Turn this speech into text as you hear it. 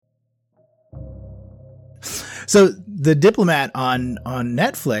So The Diplomat on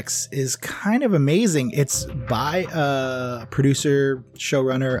Netflix is kind of amazing. It's by a producer,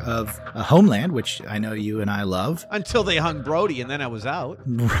 showrunner of Homeland, which I know you and I love. Until they hung Brody, and then I was out.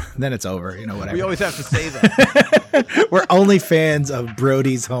 Then it's over. Whatever. We always have to say that. We're only fans of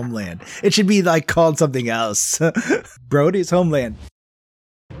Brody's Homeland. It should be like called something else. Brody's Homeland.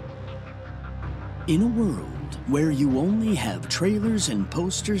 In a world where you only have trailers and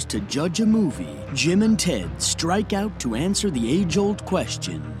posters to judge a movie, Jim and Ted strike out to answer the age-old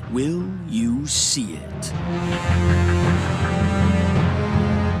question, will you see it?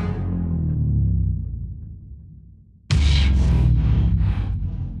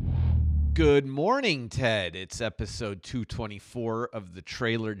 Good morning, Ted. It's episode 224 of the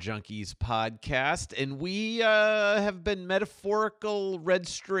Trailer Junkies podcast, and we have been metaphorical red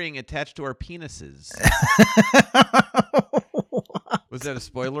string attached to our penises. Was that a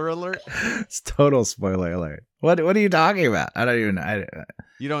spoiler alert? It's total spoiler alert. What are you talking about? I don't even know.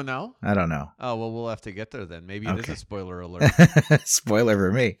 You don't know? I don't know. Oh, well, we'll have to get there then. Maybe it is a spoiler alert. Spoiler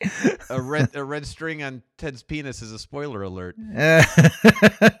for me. A red string on Ted's penis is a spoiler alert.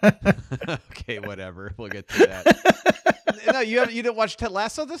 Okay, whatever. We'll get to that. No, you didn't watch Ted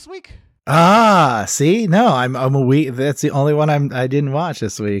Lasso this week? See? No, I'm a week. That's the only one I didn't watch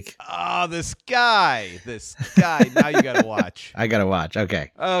this week. Oh, this guy. Now you got to watch. I got to watch. Okay.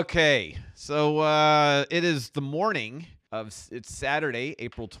 Okay. So it is the morning it's Saturday,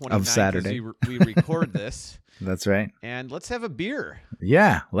 April 29th. Of Saturday. We record this. That's right. And let's have a beer.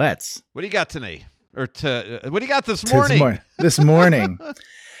 Yeah, let's. What do you got tonight? What do you got this morning? This morning.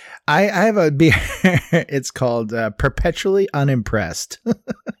 I have a beer. It's called Perpetually Unimpressed.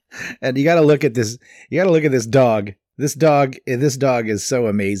 And you got to look at this. You got to look at this dog. This dog is so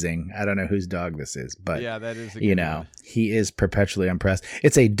amazing. I don't know whose dog this is, but yeah, that is a good one. He is perpetually impressed.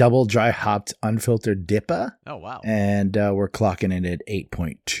 It's a double dry hopped unfiltered Dippa. Oh wow! And we're clocking it at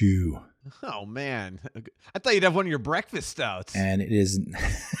 8.2. Oh man, I thought you'd have one of your breakfast stouts. And it is.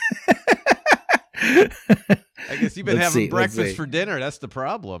 I guess you've been having breakfast for dinner. That's the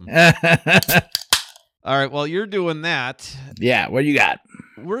problem. All right. Well, you're doing that. Yeah. What do you got?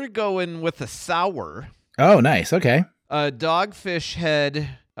 We're going with a sour. Oh, nice. Okay. Dogfish Head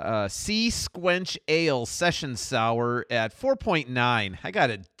Sea Squench Ale Session Sour at 4.9. I got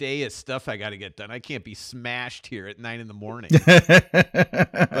a day of stuff I got to get done. I can't be smashed here at 9 a.m.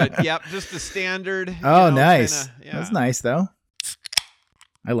 But, yep, just the standard. Oh, nice. Yeah. That's nice, though.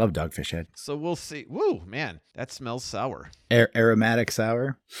 I love Dogfish Head. So we'll see. Woo, man, that smells sour. Aromatic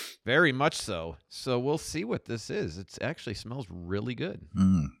sour? Very much so. So we'll see what this is. It actually smells really good.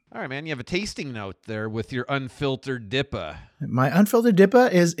 All right, man, you have a tasting note there with your unfiltered Dippa. My unfiltered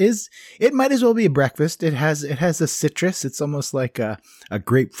Dippa is it might as well be a breakfast. It has a citrus. It's almost like a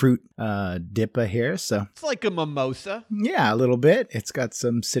grapefruit Dippa here. So it's like a mimosa. Yeah, a little bit. It's got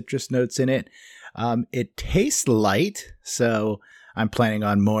some citrus notes in it. It tastes light, so I'm planning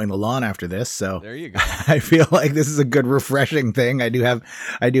on mowing the lawn after this, so there you go. I feel like this is a good refreshing thing. I do have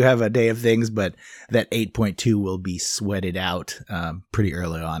a day of things, but that 8.2 will be sweated out pretty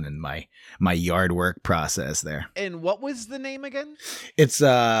early on in my yard work process there. And what was the name again? It's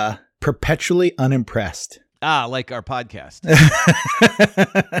Perpetually Unimpressed. Like our podcast.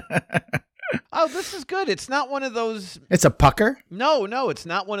 Oh, this is good. It's not one of those. It's a pucker? No, it's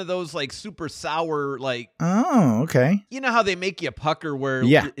not one of those like super sour, like. Oh, okay. You know how they make you a pucker where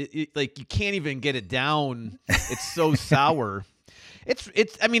like you can't even get it down. It's so sour.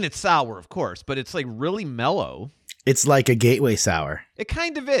 It's sour, of course, but it's like really mellow. It's like a gateway sour. It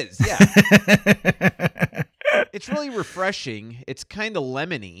kind of is, yeah. It's really refreshing. It's kind of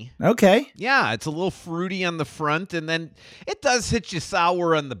lemony. Okay. Yeah, it's a little fruity on the front, and then it does hit you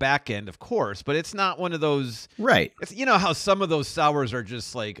sour on the back end, of course, but it's not one of those. Right. It's, you know how some of those sours are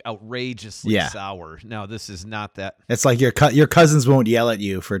just like outrageously sour. No, this is not that. It's like your cousins won't yell at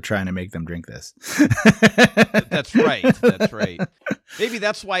you for trying to make them drink this. That's right. That's right. Maybe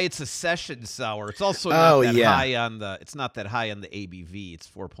that's why it's a session sour. It's also not high on the. It's not that high on the ABV. It's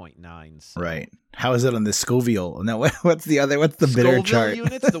 4.9. So. Right. How is it on the Scoville? No, what's the other? What's the bitter Scoville chart?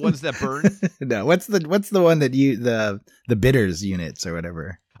 Units, the ones that burn. No, what's the one that the bitters units or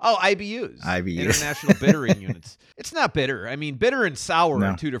whatever? Oh, IBUs. International Bittering Units. It's not bitter. I mean, bitter and sour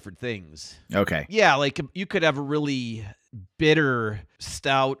are two different things. Okay. Yeah, like you could have a really bitter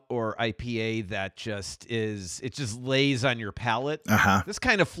stout or IPA that just lays on your palate. Uh-huh. This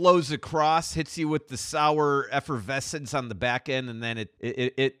kind of flows across, hits you with the sour effervescence on the back end, and then it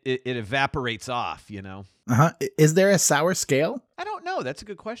evaporates off, you know? Uh-huh. Is there a sour scale? I don't know. That's a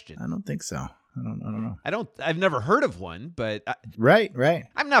good question. I don't think so. I don't know. I've never heard of one, but Right.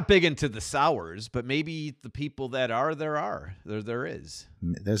 I'm not big into the sours, but maybe the people that are, there is.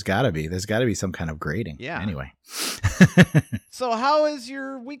 There's gotta be some kind of grading. Yeah. Anyway. So how has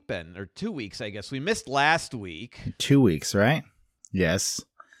your week been? Or 2 weeks, I guess. We missed last week. 2 weeks, right? Yes.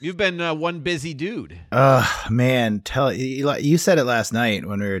 You've been one busy dude. Man, you said it last night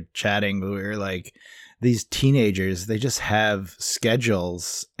when we were chatting. We were like, these teenagers, they just have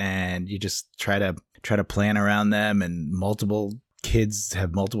schedules, and you just try to plan around them, and multiple kids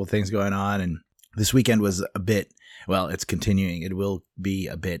have multiple things going on. And this weekend was a bit, well, it's continuing. It will be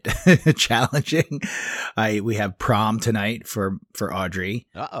a bit challenging. We have prom tonight for Audrey.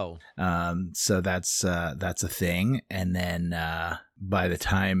 Uh-oh. So that's a thing. And then by the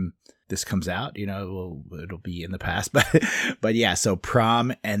time this comes out, it'll be in the past. But yeah, so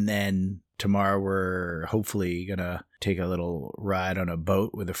prom, and then tomorrow we're hopefully gonna take a little ride on a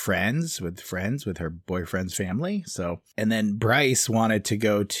boat with her boyfriend's family. So, and then Bryce wanted to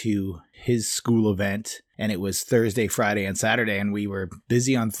go to his school event, and it was Thursday, Friday, and Saturday, and we were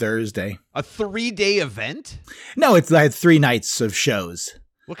busy on Thursday. A 3-day event? No, I had 3 nights of shows.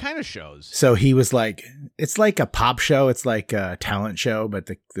 What kind of shows? So he was like, it's like a pop show. It's like a talent show, but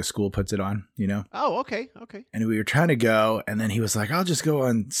the school puts it on, Oh, okay. And we were trying to go, and then he was like, I'll just go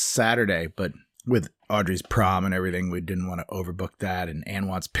on Saturday. But with Audrey's prom and everything, we didn't want to overbook that. And Ann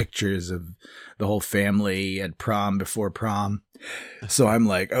wants pictures of the whole family at prom, before prom. So I'm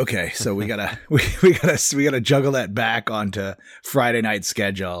like, okay, so we gotta juggle that back onto Friday night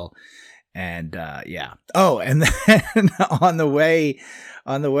schedule. And yeah. Oh, and then on the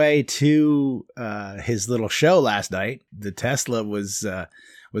way to his little show last night, the Tesla was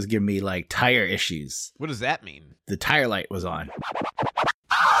giving me like tire issues. What does that mean? The tire light was on.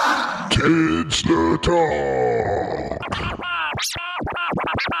 Kids the talk.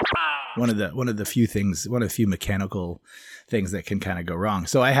 One of the few mechanical things that can kind of go wrong.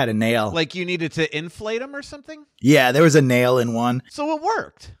 So I had a nail. Like you needed to inflate them or something? Yeah, there was a nail in one. So it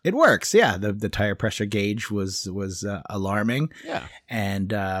worked. It works. Yeah, the tire pressure gauge was alarming. Yeah,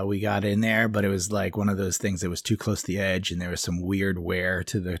 and we got in there, but it was like one of those things that was too close to the edge, and there was some weird wear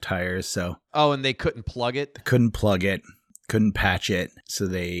to the tires. So and they couldn't plug it. Couldn't patch it, so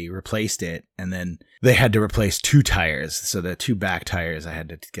they replaced it, and then they had to replace 2 tires. So the 2 back tires, I had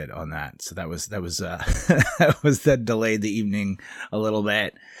to get on that. So that was that delayed the evening a little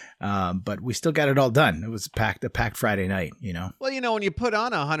bit, but we still got it all done. It was a packed Friday night, Well, when you put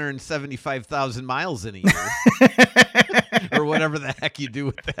on 175,000 miles in a year, or whatever the heck you do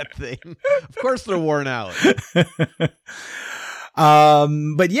with that thing, of course they're worn out.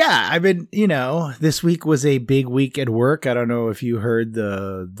 But yeah, I've been, this week was a big week at work. I don't know if you heard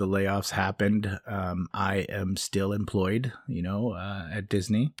the layoffs happened. I am still employed, at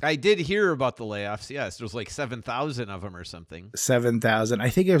Disney. I did hear about the layoffs. Yes. There was like 7,000 of them or something. 7,000. I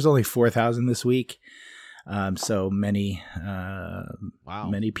think there was only 4,000 this week. So many,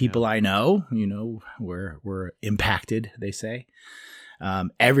 many people I know, were impacted, they say.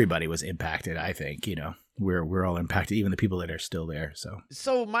 Everybody was impacted, I think, we're all impacted, even the people that are still there.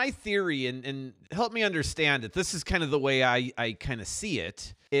 So my theory, and help me understand it, this is kind of the way I kind of see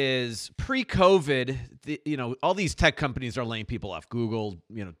it, is pre-COVID, all these tech companies are laying people off. Google,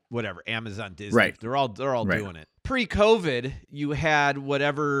 whatever, Amazon, Disney, right. They're all right. doing it. Pre-COVID, you had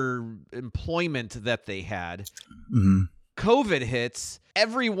whatever employment that they had. Mm-hmm. COVID hits,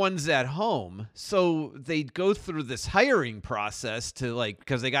 everyone's at home, so they go through this hiring process to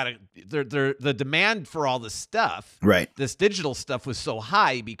because they got the demand for all this stuff, right? This digital stuff was so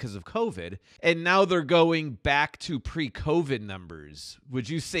high because of COVID, and now they're going back to pre-COVID numbers. Would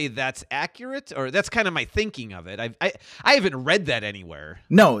you say that's accurate, or that's kind of my thinking of it? I haven't read that anywhere.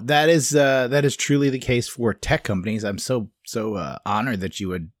 No, that is truly the case for tech companies. I'm so honored that you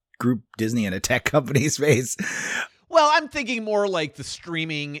would group Disney in a tech company space. Well, I'm thinking more like the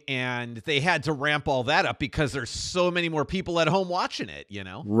streaming, and they had to ramp all that up because there's so many more people at home watching it,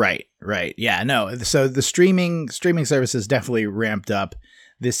 Right. Yeah, no. So the streaming services definitely ramped up.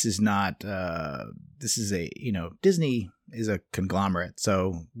 This is not, this is Disney is a conglomerate.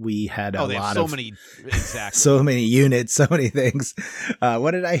 So we had a lot of exactly. So many units, so many things.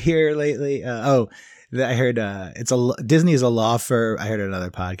 What did I hear lately? I heard, Disney is a law firm. I heard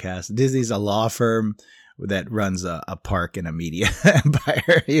another podcast. Disney's a law firm that runs a park and a media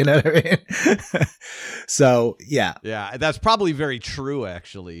empire, you know what I mean? So, yeah. Yeah, that's probably very true,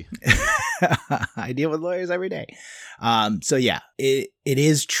 actually. I deal with lawyers every day. So, yeah, it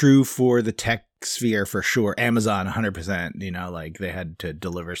is true for the tech sphere for sure. Amazon, 100%, they had to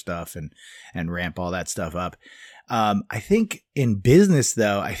deliver stuff and ramp all that stuff up. I think in business,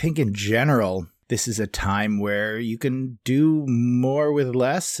 though, I think in general, this is a time where you can do more with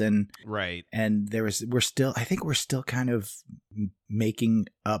less, and Right. we're still kind of making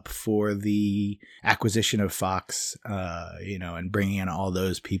up for the acquisition of Fox, and bringing in all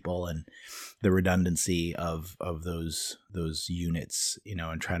those people and the redundancy of those units,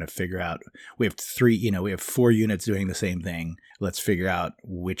 and trying to figure out, we have 4 units doing the same thing. Let's figure out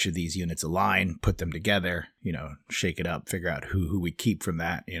which of these units align, put them together, shake it up, figure out who we keep from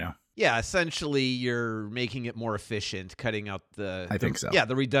that, Yeah, essentially you're making it more efficient, cutting out I think so. Yeah,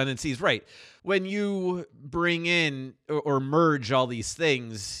 the redundancies. Right. When you bring in or merge all these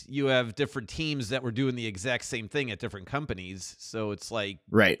things, you have different teams that were doing the exact same thing at different companies. So it's like,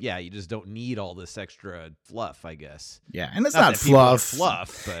 right. Yeah, you just don't need all this extra fluff, I guess. Yeah, and it's not fluff.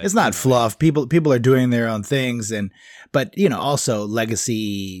 But it's not fluff. People are doing their own things, but also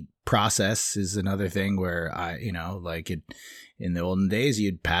legacy process is another thing where in the olden days,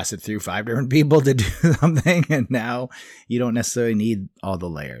 you'd pass it through 5 different people to do something, and now you don't necessarily need all the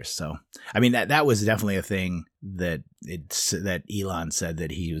layers. So, I mean, that was definitely a thing that Elon said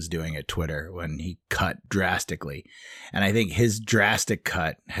that he was doing at Twitter when he cut drastically. And I think his drastic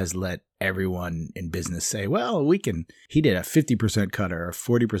cut has let everyone in business say, well, he did a 50% cut or a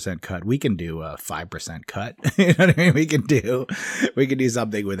 40% cut. We can do a 5% cut. You know what I mean? We can do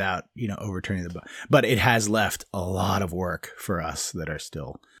something without, overturning the boat. But it has left a lot of work for us that are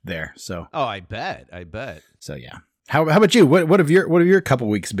still there. So, oh, I bet. So, yeah. How about you? What have your couple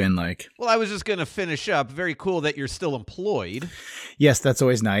weeks been like? Well, I was just going to finish up. Very cool that you're still employed. Yes, that's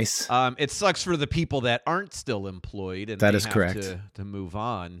always nice. It sucks for the people that aren't still employed, and that they is have correct. To move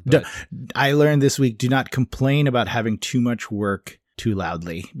on. But I learned this week: do not complain about having too much work too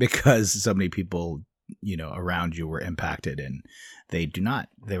loudly, because so many people, around you were impacted, and they do not.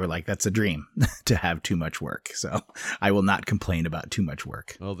 They were like, "That's a dream to have too much work." So I will not complain about too much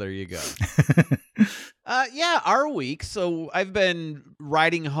work. Well, there you go. Yeah, our week. So I've been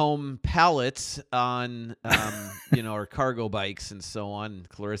riding home pallets on, our cargo bikes and so on.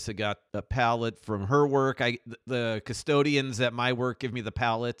 Clarissa got a pallet from her work. The custodians at my work give me the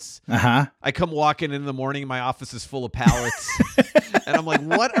pallets. Uh-huh. I come walking in the morning, my office is full of pallets. And I'm like,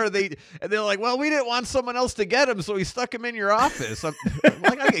 what are they? And they're like, well, we didn't want someone else to get them, so we stuck them in your office. I'm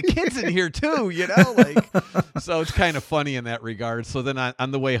like, I get kids in here too, so it's kind of funny in that regard. So then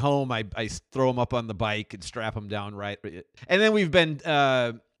on the way home, I throw them up on the bike and strap them down right. And then we've been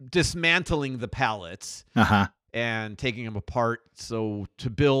dismantling the pallets. Uh-huh. And taking them apart. So to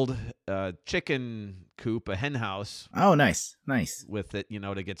build a chicken coop, a hen house. Oh, nice. With it,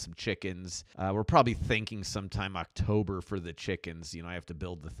 to get some chickens. We're probably thinking sometime October for the chickens. I have to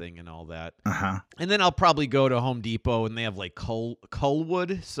build the thing and all that. Uh-huh. And then I'll probably go to Home Depot, and they have like cull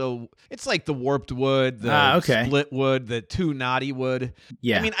wood. So it's like the warped wood, the split wood, the 2 knotty wood.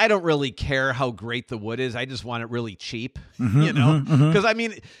 Yeah. I mean, I don't really care how great the wood is. I just want it really cheap, mm-hmm. Because I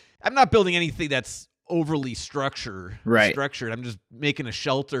mean, I'm not building anything that's overly structured. I'm just making a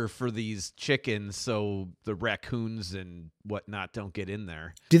shelter for these chickens so the raccoons and whatnot don't get in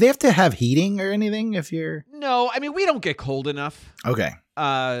there. Do they have to have heating or anything if you're... No, I mean, we don't get cold enough. Okay.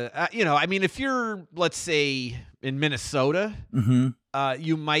 I mean, if you're, let's say, in Minnesota, mm-hmm.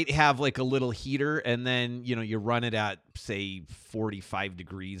 You might have like a little heater, and then, you run it at, say, 45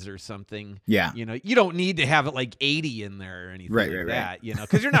 degrees or something. Yeah. You don't need to have it like 80 in there or anything like that, right.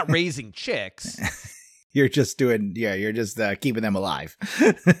 Because you're not raising chicks. You're just keeping them alive.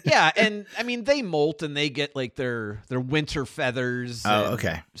 Yeah, and I mean, they molt and they get like their winter feathers. Oh,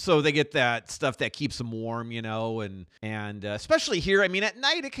 okay. So they get that stuff that keeps them warm, and especially here. I mean, at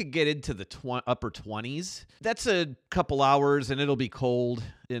night it could get into the upper 20s. That's a couple hours, and it'll be cold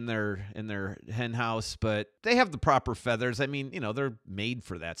in their hen house, but they have the proper feathers. I mean, they're made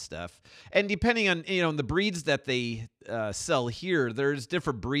for that stuff. And depending on, the breeds that they sell here, there's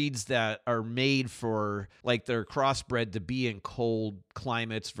different breeds that are made for, like, they're crossbred to be in cold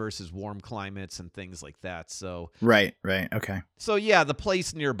climates versus warm climates and things like that. So right. Okay. So yeah, the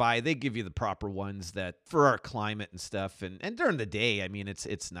place nearby, they give you the proper ones that for our climate and stuff. And during the day, I mean,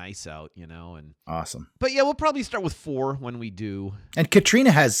 it's nice out, and awesome. But yeah, we'll probably start with 4 when we do. And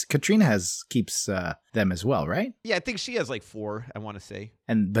Katrina keeps them as well, right? Yeah, I think she has like 4, I want to say.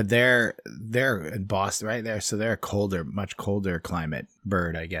 But they're in Boston, right there, so they're a much colder climate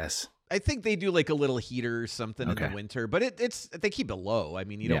bird, I guess. I think they do like a little heater or something in the winter, but they keep it low. I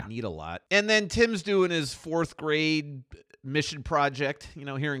mean, you don't need a lot. And then Tim's doing his 4th grade mission project.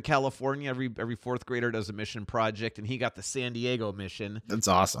 Here in California, every fourth grader does a mission project, and he got the San Diego mission. That's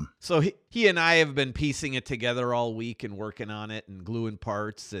awesome. So he and I have been piecing it together all week and working on it and gluing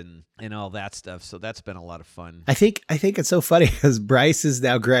parts and all that stuff. So that's been a lot of fun. I think it's so funny because Bryce is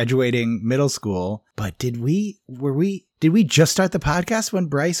now graduating middle school, but did we just start the podcast when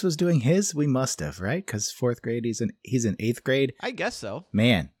Bryce was doing his? We must have, right? Because fourth grade, he's in 8th grade. I guess so.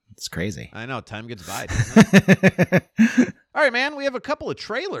 Man, it's crazy. I know, time gets by, doesn't it? All right, man, we have a couple of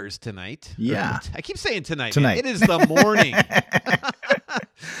trailers tonight. Yeah. I keep saying tonight. Man. It is the morning.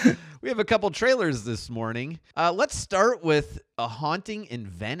 We have a couple trailers this morning. Let's start with A Haunting in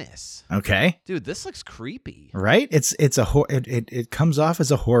Venice. Okay. Dude, this looks creepy. Right? It's a it comes off as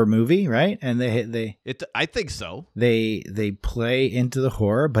a horror movie, right? And I think so. They play into the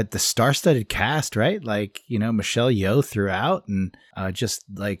horror, but the star-studded cast, right? Like, Michelle Yeoh throughout and just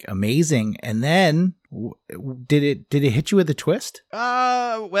like amazing. And then did it hit you with a twist?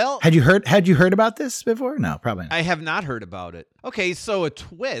 Well, had you heard about this before? No, probably not. I have not heard about it. Okay, so a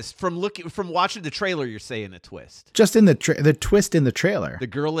twist from watching the trailer. You're saying a twist? Just in the twist in the trailer. The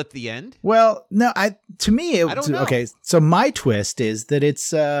girl at the end? Well, no. To me, I don't know. Okay. So my twist is that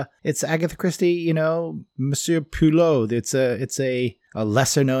it's Agatha Christie. Monsieur Poulot. It's a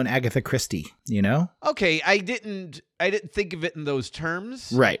lesser known Agatha Christie. Okay, I didn't think of it in those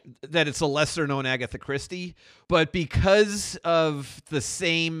terms. Right. That it's a lesser known Agatha Christie, but because of the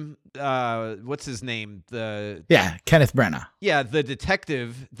same what's his name? Kenneth Branagh. Yeah, the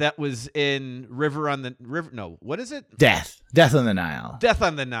detective that was in River on the River. No, what is it? Death on the Nile. Death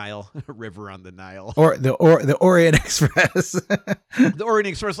on the Nile. River on the Nile. Or the Orient Express. The Orient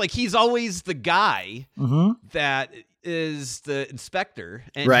Express. Like, he's always the guy that is the inspector,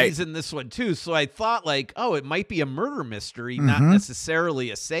 and right. He's in this one too. So I thought, like, oh, it might be a murder mystery, not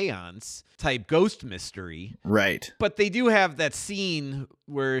necessarily a seance type ghost mystery. Right. But they do have that scene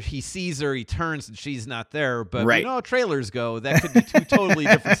where he sees her, he turns, and she's not there. But right. You know how trailers go. That could be two totally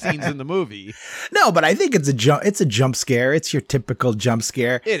different scenes in the movie. No, but I think it's a jump scare. It's your typical jump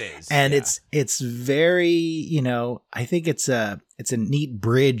scare. It is. And it's very, I think it's a neat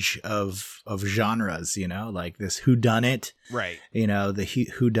bridge of genres, like this whodunit. Right.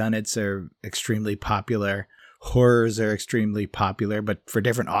 The whodunits are extremely popular. Horrors are extremely popular, but for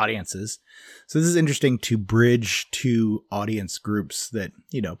different audiences. So this is interesting to bridge two audience groups that,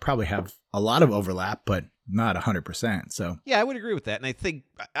 probably have a lot of overlap, but not 100%. So yeah, I would agree with that. And I think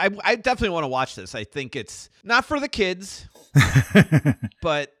I definitely want to watch this. I think it's not for the kids,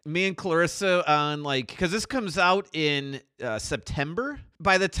 but me and Clarissa because this comes out in September.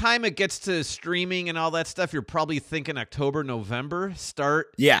 By the time it gets to streaming and all that stuff, you're probably thinking October, November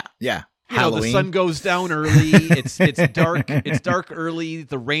start. Yeah. Halloween. The sun goes down early. It's dark. It's dark early.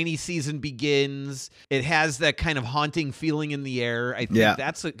 The rainy season begins. It has that kind of haunting feeling in the air. I think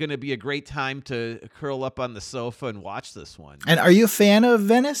that's going to be a great time to curl up on the sofa and watch this one. And are you a fan of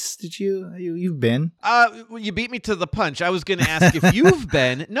Venice? You've been? Well, you beat me to the punch. I was going to ask if you've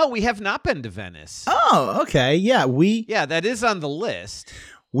been. No, we have not been to Venice. Oh, okay. Yeah, that is on the list.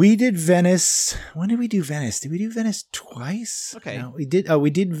 We did Venice. When did we do Venice? Did we do Venice twice? Okay. No, we did. We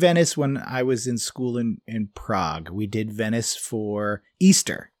did Venice when I was in school in Prague. We did Venice for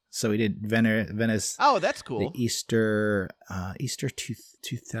Easter. So we did Venice. Oh, that's cool. The Easter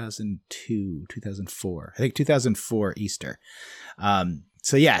 2002, 2004. I think 2004 Easter.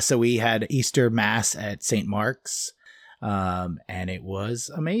 So we had Easter Mass at St. Mark's. And it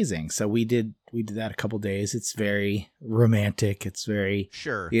was amazing. So we did that a couple days. It's very romantic. It's very,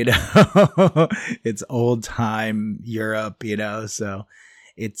 sure, it's old time Europe, so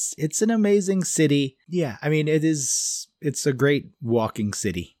it's an amazing city. Yeah. I mean, it's a great walking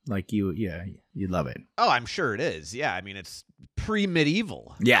city. Like you love it. Oh, I'm sure it is. Yeah. I mean, it's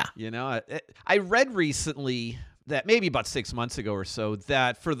pre-medieval. Yeah. I read recently that maybe about 6 months ago or so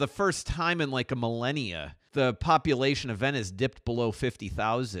that for the first time in like a millennia, the population of Venice dipped below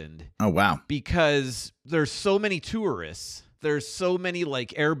 50,000. Oh, wow. Because there's so many tourists. There's so many like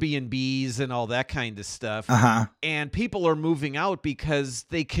Airbnbs and all that kind of stuff. Uh-huh. And people are moving out because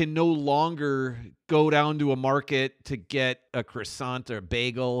they can no longer go down to a market to get a croissant or a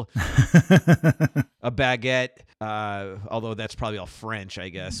bagel, a baguette, although that's probably all French, I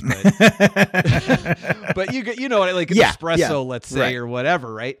guess. But but you know what, like an espresso, let's say, right, or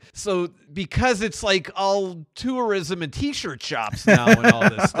whatever, right? So because it's like all tourism and T-shirt shops now and all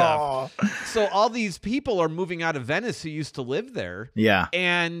this stuff, so all these people are moving out of Venice who used to live there. Yeah,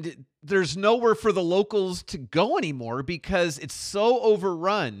 and there's nowhere for the locals to go anymore because it's so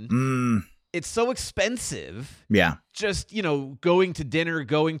overrun. it's so expensive. Yeah. Just, going to dinner,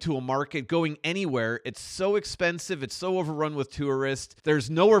 going to a market, going anywhere. It's so expensive. It's so overrun with tourists. There's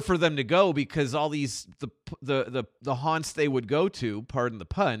nowhere for them to go because all these, the haunts they would go to, pardon the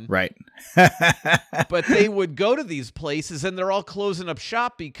pun. Right. But they would go to these places and they're all closing up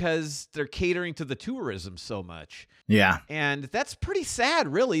shop because they're catering to the tourism so much. Yeah. And that's pretty sad,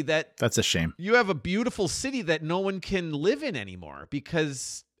 really, that's a shame. You have a beautiful city that no one can live in anymore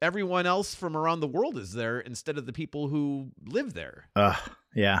because everyone else from around the world is there instead of the people who live there.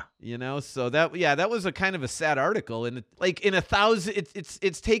 Yeah. So that was a kind of a sad article. And in 1,000,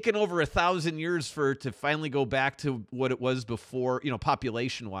 it's taken over 1,000 years to finally go back to what it was before,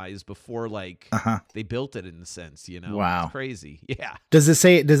 population wise, before they built it in a sense, Wow. It's crazy. Yeah. Does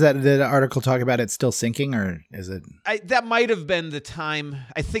the article talk about it still sinking, or is it? That might have been the time.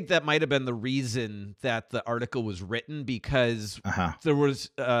 I think that might have been the reason that the article was written, because there was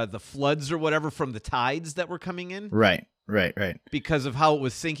the floods or whatever from the tides that were coming in. Right. Because of how it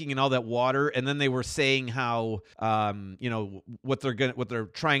was sinking and all that water, and then they were saying how, what they're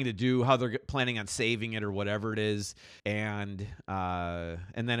trying to do, how they're planning on saving it or whatever it is, and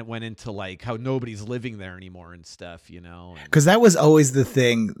then it went into how nobody's living there anymore and stuff, Because that was always the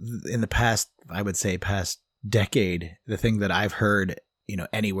thing in the past. I would say past decade. The thing that I've heard.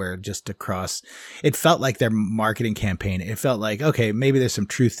 Anywhere just across, it felt like their marketing campaign. It felt like, okay, maybe there's some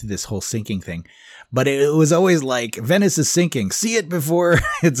truth to this whole sinking thing, but it was always like, Venice is sinking, see it before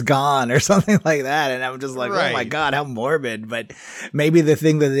it's gone, or something like that. And I'm just like, right. Oh my God, how morbid. But maybe the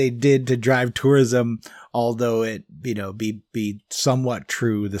thing that they did to drive tourism, although it, be somewhat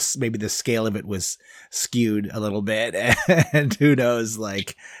true, maybe the scale of it was skewed a little bit, and who knows,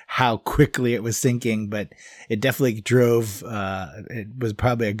 how quickly it was sinking, but it definitely drove, it was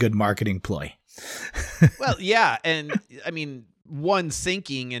probably a good marketing ploy. Well, yeah. And I mean, 1,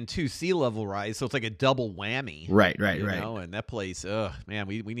 sinking, and 2, sea level rise. So it's like a double whammy. Right. And that place, man,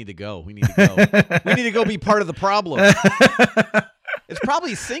 we need to go. We need to go. We need to go be part of the problem. It's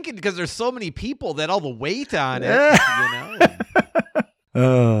probably sinking because there's so many people that all the weight on it,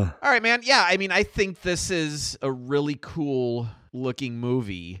 All right, man. Yeah, I mean, I think this is a really cool looking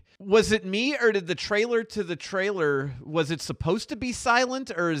movie. Was it me, or did the trailer to the trailer, was it supposed to be silent,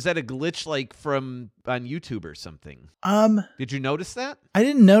 or is that a glitch from on YouTube or something? Did you notice that? I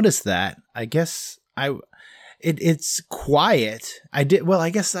didn't notice that. I guess it's quiet. I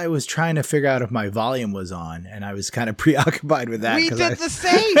guess I was trying to figure out if my volume was on, and I was kind of preoccupied with that. We did the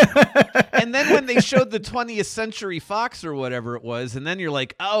same. And then when they showed the 20th Century Fox or whatever it was, and then you're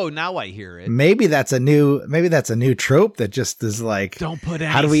like, oh, now I hear it. Maybe that's a new trope that just is like, don't put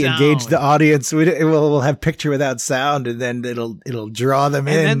any how do we sound. engage the audience? We'll have picture without sound, and then it'll draw them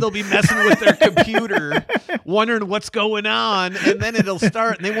in. And then they'll be messing with their computer, wondering what's going on, and then it'll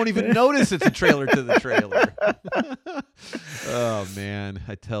start, and they won't even notice it's a trailer to the trailer. Oh man,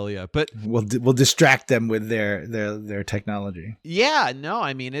 I tell you. But we'll distract them with their technology. Yeah, no,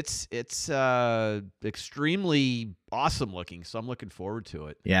 I mean it's extremely awesome looking, so I'm looking forward to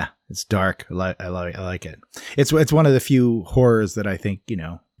it. Yeah, it's dark. I like it. It's one of the few horrors that I think,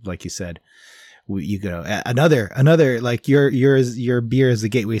 like you said, you go another like your beer is the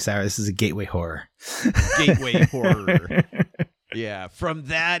gateway sour. This is a gateway horror. Gateway horror. Yeah, from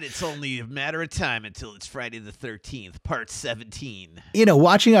that, it's only a matter of time until it's Friday the 13th, part 17.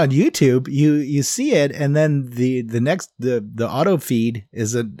 Watching on YouTube, you see it, and then the next auto feed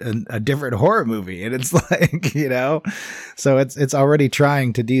is a different horror movie, and it's like, so it's already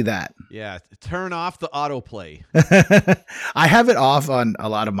trying to do that. Yeah, turn off the autoplay. I have it off on a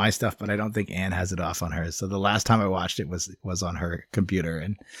lot of my stuff, but I don't think Anne has it off on hers. So the last time I watched it was on her computer,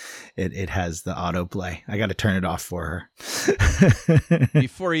 and it has the autoplay. I got to turn it off for her.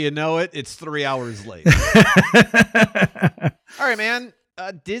 Before you know it, it's 3 hours late. All right, man.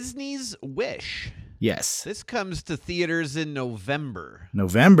 Disney's Wish. Yes. This comes to theaters in November.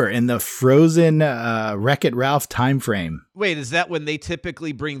 In the Frozen Wreck-It Ralph timeframe. Wait, is that when they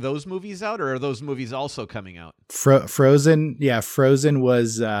typically bring those movies out, or are those movies also coming out? Frozen, yeah. Frozen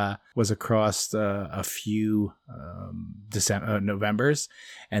was across a few Novembers,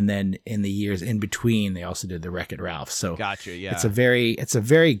 and then in the years in between, they also did the Wreck-It Ralph. So gotcha. Yeah, it's a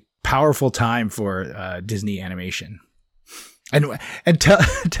very powerful time for Disney animation. And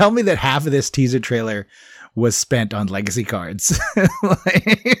tell me that half of this teaser trailer was spent on legacy cards.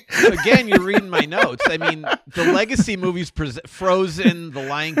 Again, you're reading my notes. I mean, the legacy movies, Frozen, The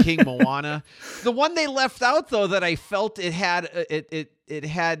Lion King, Moana. The one they left out, though, that I felt it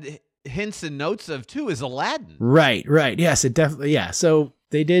had hints and notes of too, is Aladdin. Right. Yes, it definitely. Yeah. So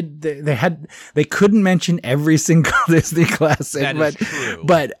They did. They couldn't mention every single Disney classic, That is true.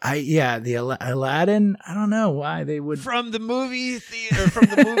 But the Aladdin. I don't know why they would. From the movie theater, from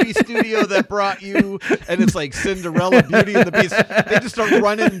the movie studio that brought you, and it's like Cinderella, Beauty and the Beast. They just start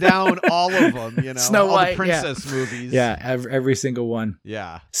running down all of them. You know, Snow all White, the princess movies. Yeah, every single one.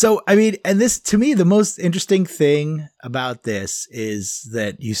 Yeah. So I mean, and this to me, the most interesting thing about this is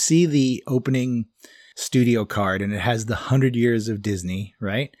that you see the opening studio card and it has the 100 years of Disney,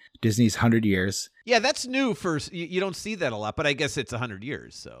 right? Disney's 100 years. Yeah, that's new for you don't see that a lot, but I guess it's 100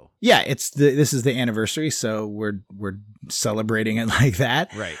 years, so. Yeah, this is the anniversary, so we're celebrating it like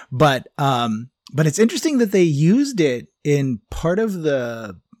that. Right. But it's interesting that they used it in part of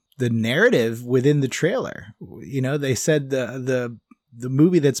the narrative within the trailer. You know, they said the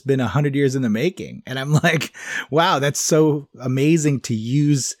movie that's been 100 years in the making. And I'm like, wow, that's so amazing to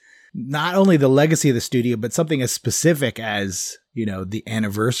use not only the legacy of the studio, but something as specific as, you know, the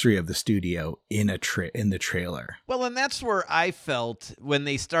anniversary of the studio in the trailer. Well, and that's where I felt when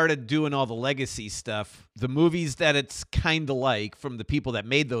they started doing all the legacy stuff, the movies that it's kind of like from the people that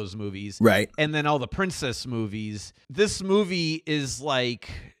made those movies. Right. And then all the princess movies. This movie is like,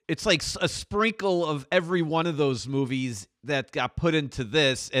 it's like a sprinkle of every one of those movies that got put into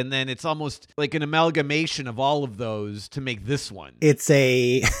this, and then it's almost like an amalgamation of all of those to make this one. It's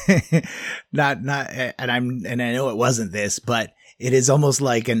a and I know it wasn't this, but it is almost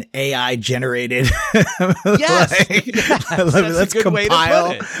like an AI generated. Yes,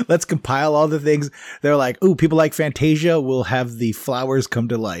 let's compile all the things. They're like, ooh, people like Fantasia will have the flowers come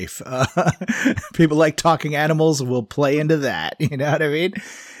to life. People like talking animals will play into that. You know what I mean?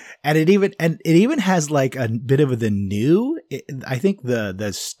 And it even has like a bit of I think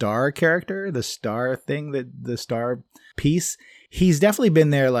the star character, the star thing, the star piece, he's definitely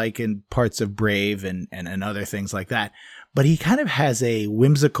been there like in parts of Brave and other things like that. But he kind of has a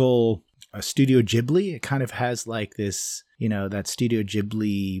whimsical Studio Ghibli. It kind of has like this, you know, that Studio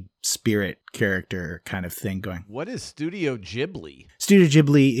Ghibli spirit character kind of thing going. What is Studio Ghibli? Studio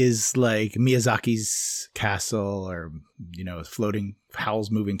Ghibli is like Miyazaki's castle, or, you know,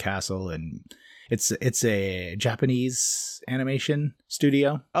 Howl's Moving Castle, and it's a Japanese animation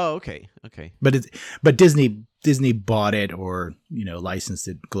studio. Oh, okay. But Disney bought it, or, you know, licensed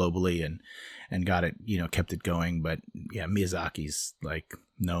it globally and got it, you know, kept it going. But yeah, Miyazaki's like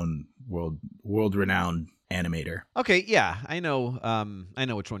known world renowned animator. Okay, yeah, I know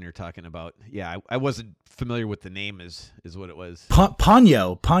which one you're talking about. Yeah, I wasn't familiar with the name is what it was.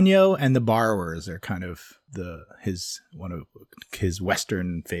 Ponyo and the Borrowers are kind of one of his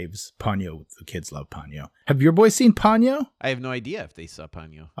Western faves. Ponyo, the kids love Ponyo. Have your boys seen Ponyo? I have no idea if they saw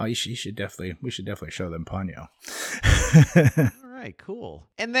Ponyo. Oh, we should definitely show them Ponyo. All right, cool.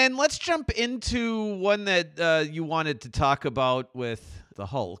 And then let's jump into one that you wanted to talk about with the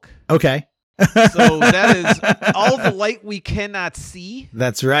Hulk. Okay. So that is All the Light We Cannot See.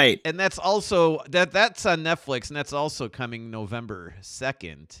 That's right. And that's also that's on Netflix, and that's also coming November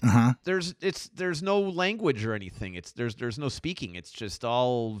 2nd. Uh-huh. There's no language or anything. There's no speaking. It's just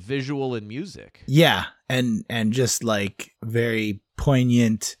all visual and music. Yeah, and just like very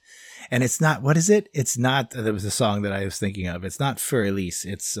poignant. And it's not, what is it? It's not, there was a song that I was thinking of. It's not For Elise.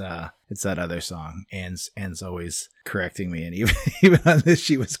 It's that other song. Anne's always correcting me. And even on this,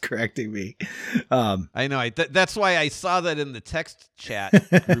 she was correcting me. I know. That's why I saw that in the text chat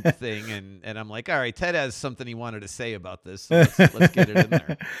group thing. And I'm like, all right, Ted has something he wanted to say about this. So let's get it in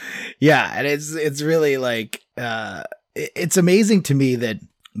there. Yeah. And it's really like, it's amazing to me that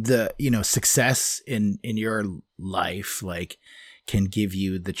the, you know, success in your life, like, can give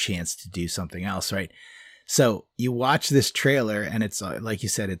you the chance to do something else, right? So you watch this trailer and it's like you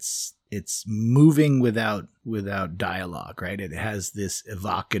said, it's moving without dialogue, right? It has this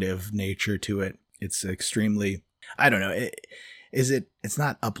evocative nature to it. It's extremely, I don't know, it's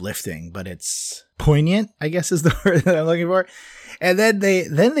not uplifting, but it's poignant, I guess is the word that I'm looking for. And then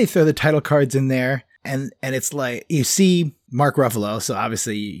they throw the title cards in there, and it's like you see Mark Ruffalo, so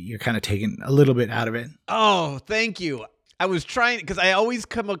obviously you're kind of taking a little bit out of it. Oh, thank you. I was trying, because I always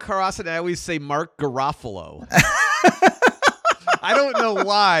come across it and I always say Mark Garofalo. I don't know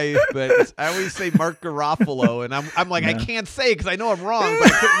why, but I always say Mark Garofalo, and I'm like, no. I can't say it because I know I'm wrong,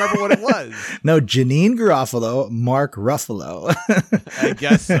 but I couldn't remember what it was. No, Janine Garofalo, Mark Ruffalo. I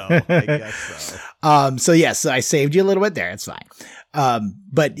guess so. So yes, so I saved you a little bit there. It's fine.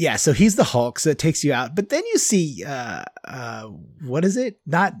 But yeah, so he's the Hulk, so it takes you out. But then you see, what is it?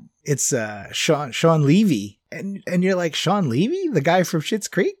 It's Sean Levy. And you're like, Sean Levy, the guy from Schitt's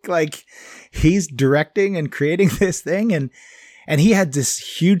Creek? Like, he's directing and creating this thing. And he had this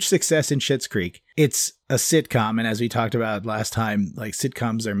huge success in Schitt's Creek. it's a sitcom. And as we talked about last time, like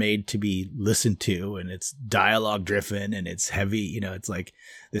sitcoms are made to be listened to, and it's dialogue driven and it's heavy, it's like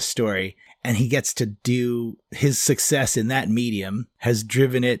this story. And he gets to do his success in that medium has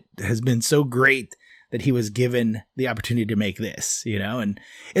been so great that he was given the opportunity to make this, and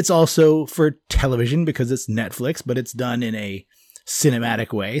it's also for television because it's Netflix, but it's done in a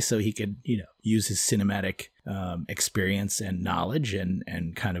cinematic way. So he could, use his cinematic experience and knowledge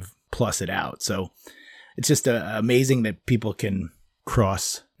and kind of plus it out. So it's just amazing that people can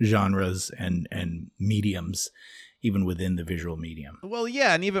cross genres and mediums even within the visual medium. Well,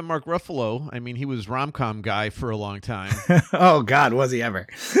 yeah, and even Mark Ruffalo, I mean, he was rom-com guy for a long time. Oh, God, was he ever?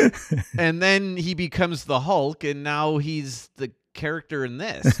 And then he becomes the Hulk, and now he's the character in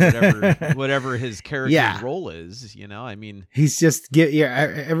this, whatever his character's role is, I mean. He's just,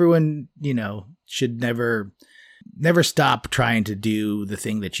 everyone, should never stop trying to do the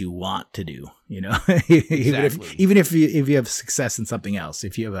thing that you want to do, Exactly. even if you have success in something else,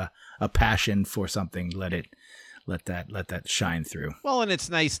 if you have a passion for something, let that shine through. Well, and it's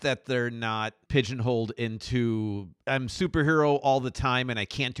nice that they're not pigeonholed into I'm superhero all the time and I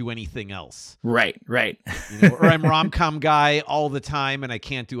can't do anything else. Right. Or I'm rom-com guy all the time and I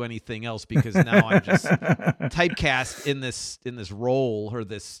can't do anything else because now I'm just typecast in this role or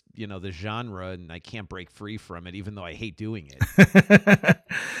this, this genre, and I can't break free from it even though I hate doing it.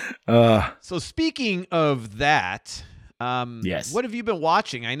 So speaking of that, yes. What have you been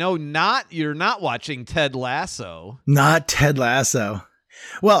watching? I know you're not watching Ted Lasso. Not Ted Lasso.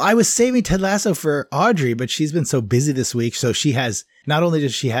 Well, I was saving Ted Lasso for Audrey, but she's been so busy this week. So not only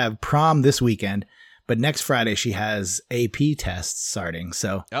does she have prom this weekend, but next Friday she has AP tests starting.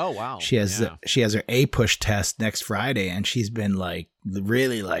 So oh wow, she has her A-Push test next Friday, and she's been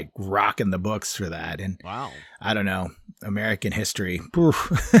really rocking the books for that. And wow, I don't know, American history.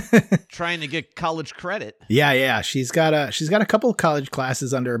 Trying to get college credit. Yeah. She's got a couple of college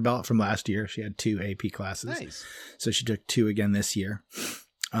classes under her belt from last year. She had 2 AP classes. Nice. So she took 2 again this year.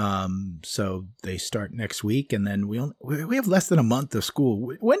 So they start next week, and then we have less than a month of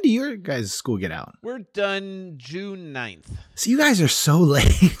school. When do your guys' school get out? We're done June 9th. So you guys are so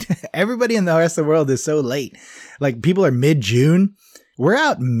late. Everybody in the rest of the world is so late. Like people are mid-June. We're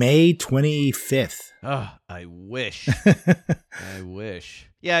out May 25th. Oh, I wish. I wish.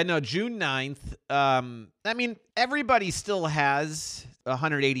 Yeah, no, June 9th. I mean, everybody still has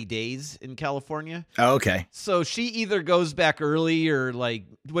 180 days in California. Oh, okay. So she either goes back early or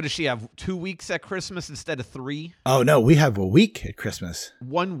what does she have? 2 weeks at Christmas instead of 3? Oh, no, we have a week at Christmas.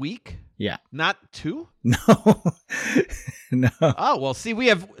 1 week? Yeah. Not 2? No. No. Oh, well, see, we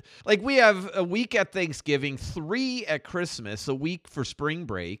have a week at Thanksgiving, 3 at Christmas, a week for spring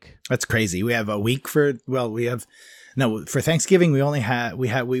break. That's crazy. We have a week for Thanksgiving we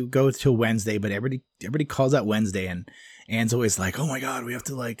go till Wednesday, but everybody calls out Wednesday, and Anne's always like, "Oh my God, we have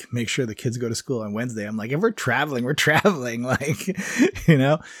to make sure the kids go to school on Wednesday." I'm like, if we're traveling,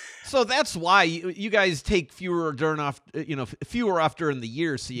 So that's why you guys take fewer off during the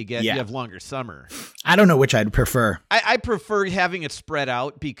year, so you have longer summer. I don't know which I'd prefer. I prefer having it spread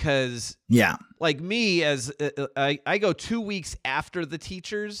out because like me, as I go 2 weeks after the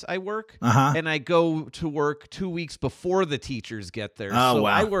teachers I work, and I go to work 2 weeks before the teachers get there. Oh, so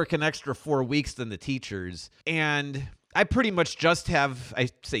wow. I work an extra 4 weeks than the teachers, and I pretty much just have, I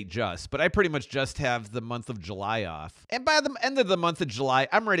say just, but I pretty much just have the month of July off. And by the end of the month of July,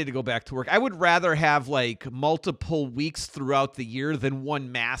 I'm ready to go back to work. I would rather have multiple weeks throughout the year than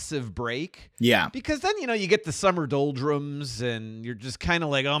one massive break. Yeah. Because then, you get the summer doldrums and you're just kind of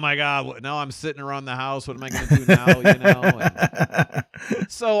like, oh my God, now I'm sitting around the house. What am I going to do now?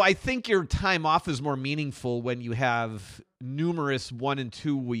 So I think your time off is more meaningful when you have numerous 1 and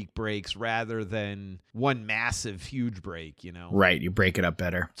 2 week breaks rather than one massive huge break, Right, you break it up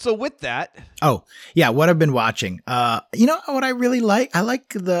better. So with that, what I've been watching, what I really like? I like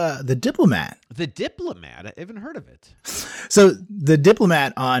the Diplomat. The Diplomat, I haven't heard of it. So the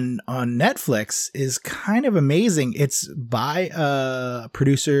Diplomat on Netflix is kind of amazing. It's by a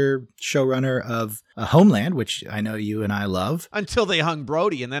producer showrunner of Homeland, which I know you and I love. Until they hung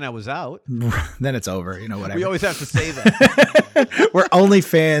Brody, and then I was out. Then it's over, whatever. We always have to say that. We're only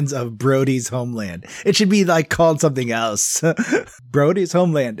fans of Brody's Homeland. It should be called something else. Brody's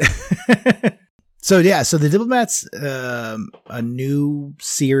Homeland. So The Diplomat's a new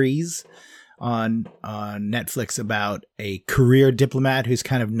series on Netflix about a career diplomat who's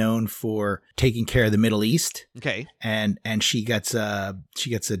kind of known for taking care of the Middle East. Okay. And she gets an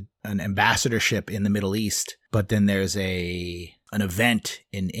ambassadorship in the Middle East, but then there's an event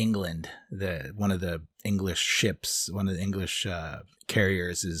in England, one of the English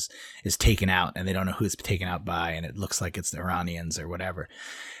carriers is taken out, and they don't know who it's taken out by, and it looks like it's the Iranians or whatever.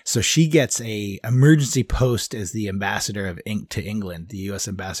 So she gets a emergency post as the ambassador to England, the U.S.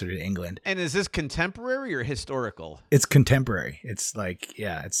 ambassador to England. And is this contemporary or historical? It's contemporary. It's like,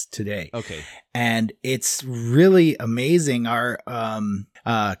 yeah, it's today. Okay. And it's really amazing. Our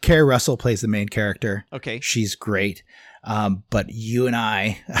Kerry Russell plays the main character. Okay. She's great. But you and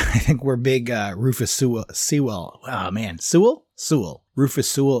I think we're big Rufus Sewell. Oh, man. Sewell? Rufus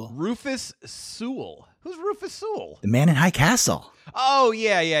Sewell. Rufus Sewell. Who's Rufus Sewell? The man in High Castle. Oh,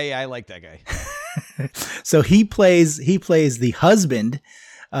 yeah. I like that guy. So he plays the husband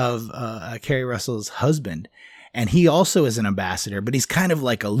of Kerry Russell's husband. And he also is an ambassador, but he's kind of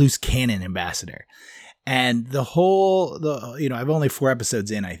like a loose cannon ambassador. And I've only 4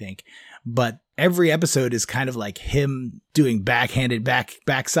 episodes in, I think, but every episode is kind of like him doing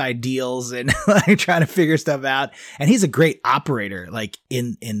backside deals and like trying to figure stuff out. And he's a great operator, like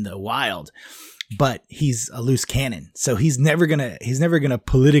in the wild, but he's a loose cannon. So he's never gonna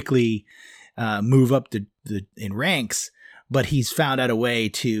politically move up in ranks. But he's found out a way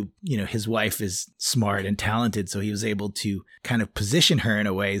to, his wife is smart and talented. So he was able to kind of position her in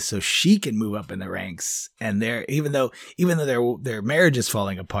a way so she can move up in the ranks. And even though their marriage is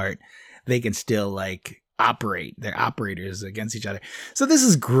falling apart, they can still like operate. They're operators against each other. So this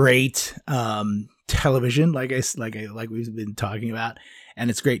is great television, like we've been talking about. And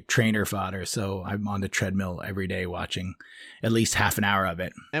it's great trainer fodder. So I'm on the treadmill every day watching at least half an hour of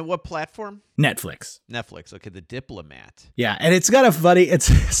it. And what platform? Netflix. Okay, The Diplomat. Yeah, and it's got a funny,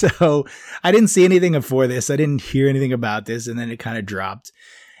 so I didn't see anything before this. I didn't hear anything about this, and then it kind of dropped.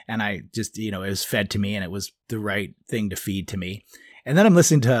 And I just, it was fed to me, and it was the right thing to feed to me. And then I'm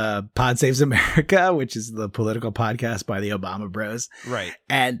listening to Pod Saves America, which is the political podcast by the Obama Bros. Right.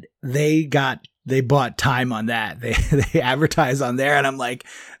 And they bought time on that. They advertise on there, and I'm like,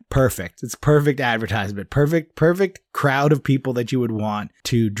 perfect. It's perfect advertisement. Perfect crowd of people that you would want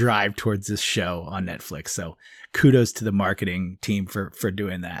to drive towards this show on Netflix. So kudos to the marketing team for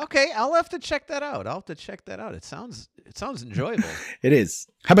doing that. Okay, I'll have to check that out. It sounds enjoyable. It is.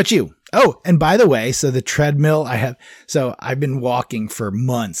 How about you? Oh, and by the way, so the treadmill I've been walking for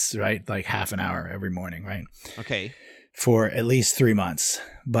months, right? Like half an hour every morning, right? Okay. For at least 3 months.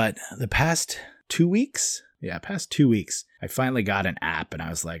 But the past 2 weeks, I finally got an app, and I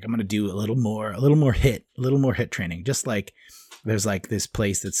was like, I'm going to do a little more hit training. Just like there's like this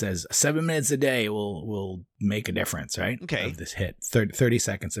place that says 7 minutes a day will make a difference, right? Okay. Of this hit, 30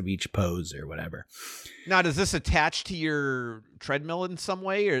 seconds of each pose or whatever. Now, does this attach to your treadmill in some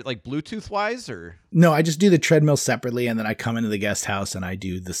way, or like Bluetooth wise, or? No, I just do the treadmill separately, and then I come into the guest house and I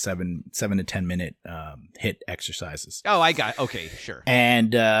do the 7 to 10 minute hit exercises. Oh, okay, sure.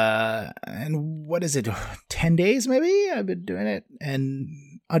 And what is it? 10 days maybe I've been doing it, and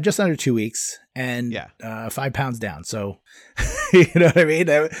just under 2 weeks, and 5 pounds down. So you know what I mean?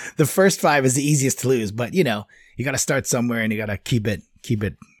 The first 5 is the easiest to lose, but you got to start somewhere, and you got to keep it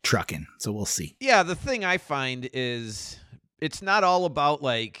trucking. So we'll see. Yeah, the thing I find is it's not all about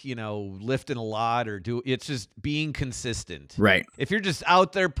like, lifting a lot it's just being consistent. Right. If you're just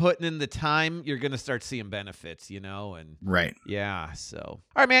out there putting in the time, you're going to start seeing benefits, and right. Yeah. So, all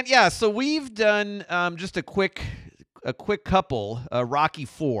right, man. Yeah. So we've done just a quick couple, Rocky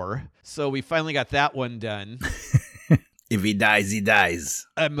 4. So we finally got that one done. If he dies, he dies.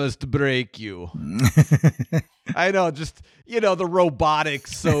 I must break you. I know, just, the robotic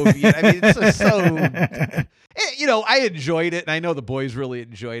Soviet. I mean, it's just so, I enjoyed it, and I know the boys really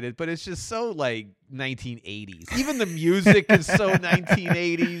enjoyed it, but it's just so, like, 1980s. Even the music is so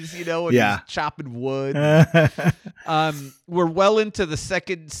 1980s, and he's chopping wood. We're well into the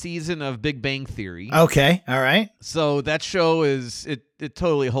second season of Big Bang Theory. Okay, all right. So that show it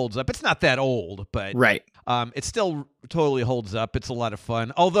totally holds up. It's not that old, but right. It still totally holds up. It's a lot of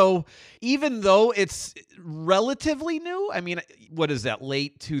fun. Although, even though it's relatively new, I mean, what is that,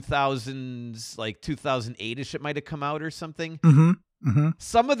 late 2000s, like 2008-ish it might have come out or something? Mm-hmm. Mm-hmm.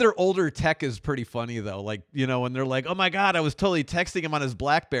 Some of their older tech is pretty funny, though. Like, when they're like, oh, my God, I was totally texting him on his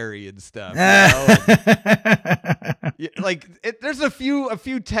BlackBerry and stuff. There's a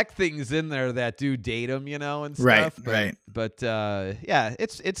few tech things in there that do date him, and stuff. Right. But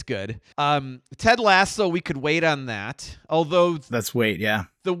it's good. Ted Lasso, we could wait on that. Although let's wait. Yeah.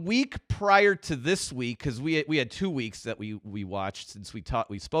 The week prior to this week, because we had 2 weeks that we watched since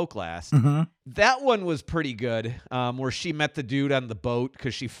we spoke last. Mm-hmm. That one was pretty good. Where she met the dude on the boat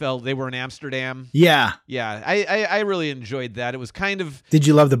because they were in Amsterdam. Yeah. Yeah. I really enjoyed that. It was kind of. Did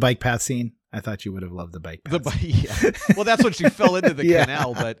you love the bike path scene? I thought you would have loved the bike path. Yeah. Well, that's when she fell into the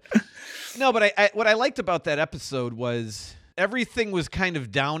canal, but no. But what I liked about that episode was, everything was kind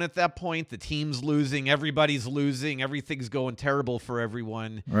of down at that point. The team's losing, everybody's losing, everything's going terrible for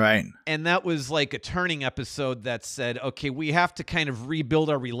everyone. Right. And that was like a turning episode that said, okay, we have to kind of rebuild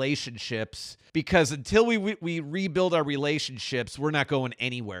our relationships, because until we rebuild our relationships, we're not going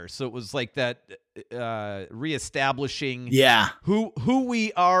anywhere. So it was like that reestablishing who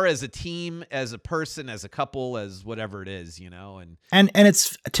we are as a team, as a person, as a couple, as whatever it is, you know. And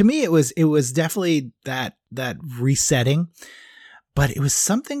it's, to me, it was definitely that resetting. But it was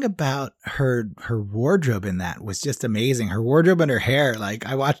something about her wardrobe in that was just amazing. Her wardrobe and her hair. Like,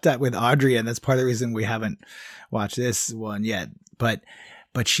 I watched that with Audrey, and that's part of the reason we haven't watched this one yet. But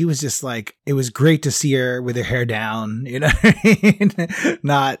she was just like, it was great to see her with her hair down, you know what I mean?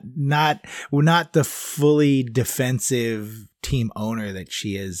 Not the fully defensive team owner that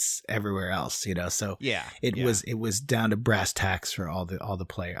she is everywhere else, you know? So it was down to brass tacks for all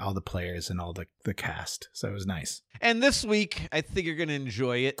the players and all the cast. So it was nice. And this week, I think you're going to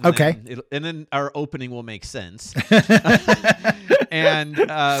enjoy it. And then our opening will make sense. And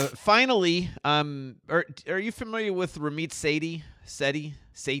finally, are you familiar with Ramit Sethi?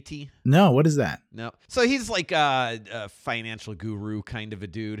 No, what is that? No. So he's like a financial guru kind of a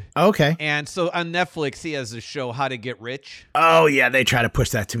dude. Okay. And so on Netflix, he has a show, How to Get Rich. Oh, yeah. They try to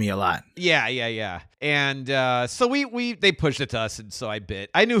push that to me a lot. Yeah. And so they pushed it to us, and so I bit.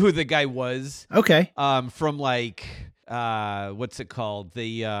 I knew who the guy was. Okay. From like... what's it called?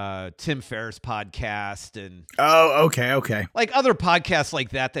 The Tim Ferriss podcast, and okay. Like other podcasts like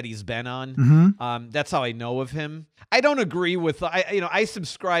that he's been on. Mm-hmm. That's how I know of him. I don't agree with I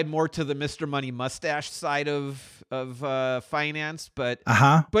subscribe more to the Mr. Money Mustache side of finance, but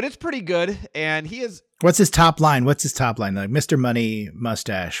it's pretty good. And he is. What's his top line? Like Mr. Money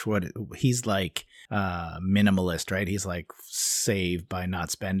Mustache. What he's like. Minimalist, right? He's like save by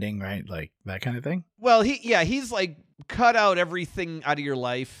not spending, right? Like that kind of thing. Well, he's like cut out everything out of your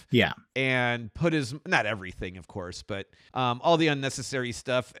life. Yeah. And put not everything, of course, but all the unnecessary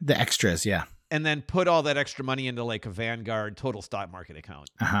stuff. The extras, yeah. And then put all that extra money into like a Vanguard total stock market account.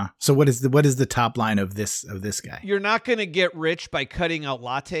 So what is the top line of this guy? You're not going to get rich by cutting out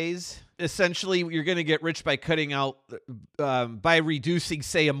lattes. Essentially, you're going to get rich by cutting out, by reducing,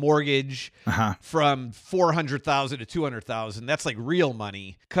 say, a mortgage from $400,000 to $200,000. That's like real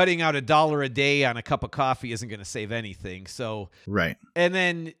money. Cutting out $1 a day on a cup of coffee isn't going to save anything. So, right. And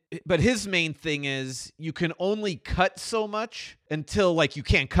then, but his main thing is you can only cut so much until like you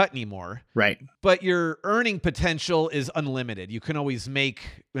can't cut anymore. Right. But your earning potential is unlimited. You can always make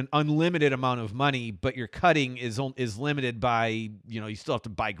an unlimited amount of money, but your cutting is limited by, you still have to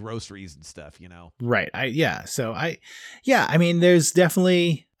buy groceries and stuff, Right. I mean, there's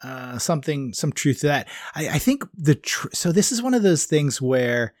definitely some truth to that. I think so this is one of those things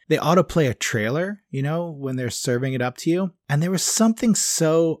where they autoplay a trailer, when they're serving it up to you. And there was something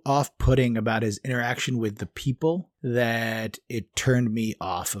so off-putting about his interaction with the people that it turned me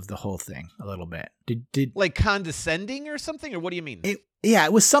off of the whole thing a little bit. Did like condescending or something, or what do you mean? Yeah,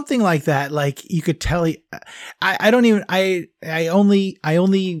 it was something like that. Like you could tell I only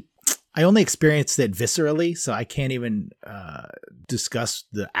experienced it viscerally, so I can't even discuss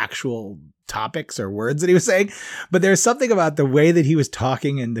the actual topics or words that he was saying. But there's something about the way that he was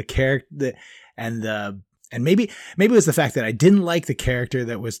talking and the character and maybe it was the fact that I didn't like the character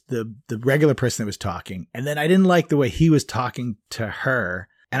that was the regular person that was talking, and then I didn't like the way he was talking to her.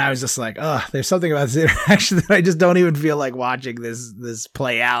 And I was just like, oh, there's something about this interaction that I just don't even feel like watching this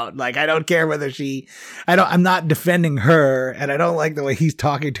play out. Like, I don't care whether I'm not defending her, and I don't like the way he's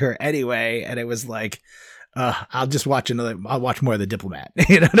talking to her anyway. And it was like, I'll watch more of The Diplomat.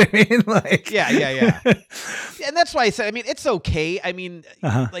 You know what I mean? Like, yeah. And that's why I said, I mean, it's okay. I mean,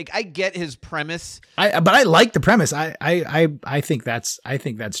 like I get his premise. But I like the premise. I think that's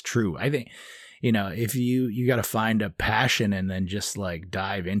true. I think, if you got to find a passion and then just like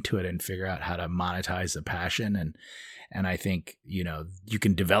dive into it and figure out how to monetize the passion. And I think, you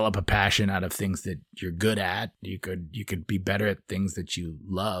can develop a passion out of things that you're good at. You could be better at things that you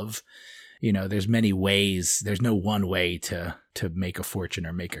love. There's many ways. There's no one way to make a fortune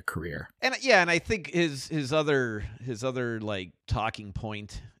or make a career. And and I think his other like talking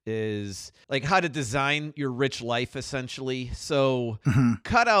point is like how to design your rich life, essentially. So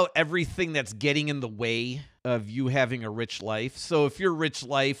cut out everything that's getting in the way of you having a rich life. So if your rich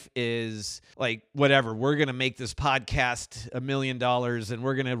life is like, whatever, we're going to make this podcast $1 million and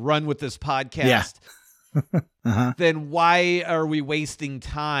we're going to run with this podcast. Yeah. Then why are we wasting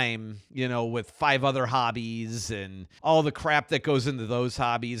time, with 5 other hobbies and all the crap that goes into those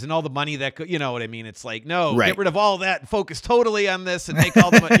hobbies and all the money that, you know what I mean? It's like, no, Get rid of all that and focus totally on this and make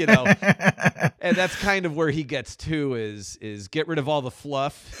all the money, And that's kind of where he gets to is get rid of all the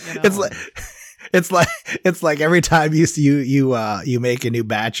fluff. You know? It's like every time you make a new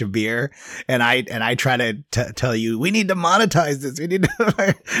batch of beer, and I try to tell you we need to monetize this. We need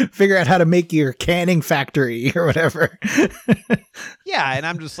to figure out how to make your canning factory or whatever. Yeah, and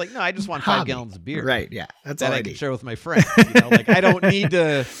I'm just like, no, I just want 5 gallons of beer. Right? Yeah, that's that all I can share with my friends. Like I don't need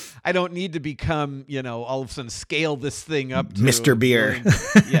to become, all of a sudden scale this thing up to Mr. Beer.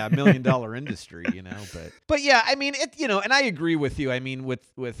 $1 million industry. But yeah, I mean it. And I agree with you. I mean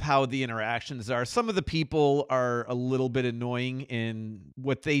with how the interactions are. Some of the people are a little bit annoying in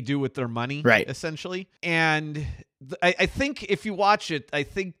what they do with their money, right? Essentially, and I think if you watch it, I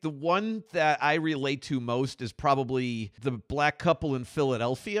think the one that I relate to most is probably the black couple in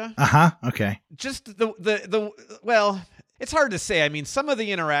Philadelphia. Okay. Just well, it's hard to say. I mean, some of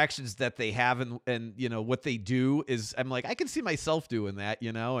the interactions that they have and what they do is, I'm like, I can see myself doing that,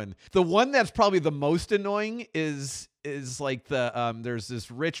 and the one that's probably the most annoying is like there's this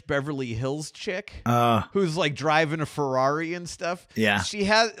rich Beverly Hills chick who's like driving a Ferrari and stuff. Yeah. She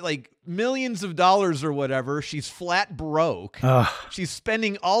has like millions of dollars or whatever. She's flat broke. She's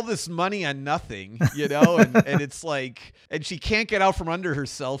spending all this money on nothing, and it's like, and she can't get out from under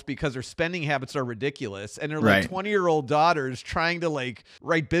herself because her spending habits are ridiculous. And her like 20-year-old daughter is trying to like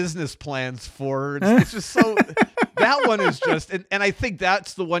write business plans for her. It's just so that one is just, and I think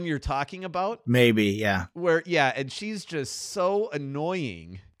that's the one you're talking about. Maybe. Yeah. And she's just so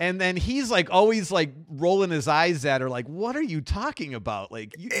annoying. And then he's like always like rolling his eyes at her like, what are you talking about?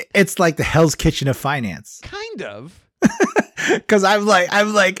 Like, it's like the Hell's Kitchen of finance. Kind of. Because I'm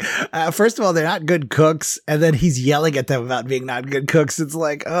like, first of all, they're not good cooks, and then he's yelling at them about being not good cooks. It's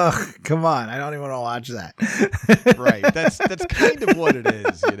like, oh, come on, I don't even want to watch that. Right, that's kind of what it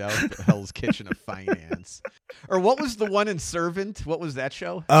is, the Hell's Kitchen of finance. Or what was the one in Servant? What was that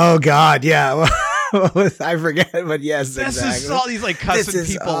show? Oh God, yeah. I forget, but yes, exactly. He's like cussing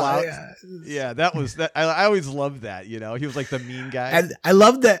people out. Yeah, that was that. I always loved that. He was like the mean guy. And I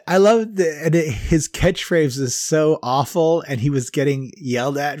love that. And his catchphrase is so awful, and he was getting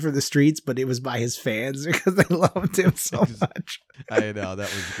yelled at from the streets, but it was by his fans because they loved him so much. I know, that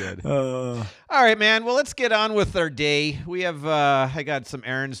was good. All right, man. Well, let's get on with our day. We have I got some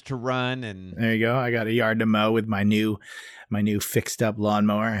errands to run, and there you go. I got a yard to mow with my new fixed up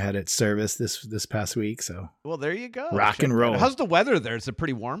lawnmower. I had it serviced this past week. So well, there you go. Rock and roll. How's the weather there? Is it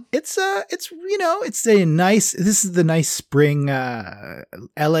pretty warm? It's a nice. This is the nice spring,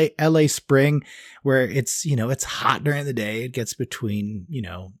 LA spring, where it's hot during the day. It gets between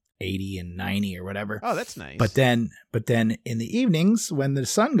 80 and 90 or whatever. Oh, that's nice. But then in the evenings when the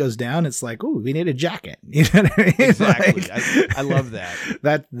sun goes down, it's like, ooh, we need a jacket. You know what I mean? Exactly. I love that.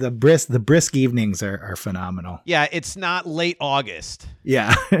 That the brisk evenings are phenomenal. Yeah, it's not late August.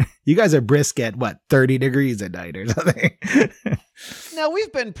 Yeah. You guys are brisk at 30 degrees at night or something. No,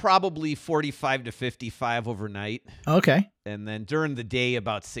 we've been probably 45 to 55 overnight. Okay. And then during the day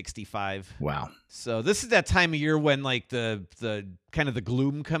about 65. Wow. So this is that time of year when like the kind of the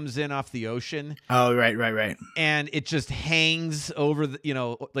gloom comes in off the ocean. Oh, right. And it just hangs over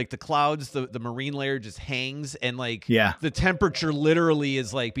like the clouds, the marine layer just hangs, and like the temperature literally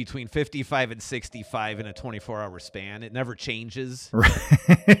is like between 55 and 65 in a 24-hour span. It never changes. Right.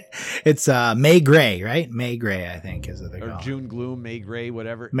 It's May gray, right? May gray, I think is what they call it. Or June gloom, May gray,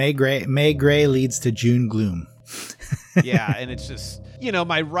 whatever. May gray leads to June gloom. Yeah, and it's just,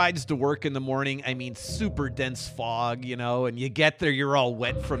 my rides to work in the morning, I mean, super dense fog, and you get there, you're all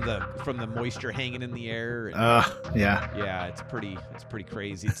wet from the moisture hanging in the air. And, yeah. Yeah, it's pretty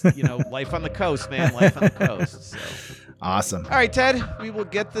crazy. It's, life on the coast, man, life on the coast. So. Awesome. All right, Ted, we will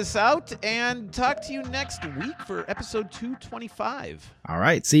get this out and talk to you next week for episode 225. All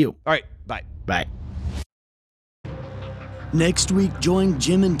right, see you. All right, bye. Bye. Next week, join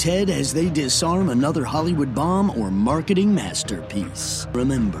Jim and Ted as they disarm another Hollywood bomb or marketing masterpiece.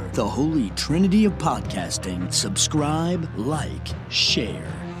 Remember, the holy trinity of podcasting: subscribe, like, share.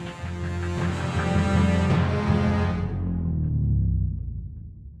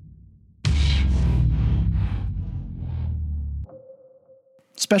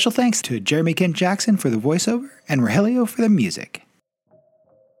 Special thanks to Jeremy Kent Jackson for the voiceover and Rogelio for the music.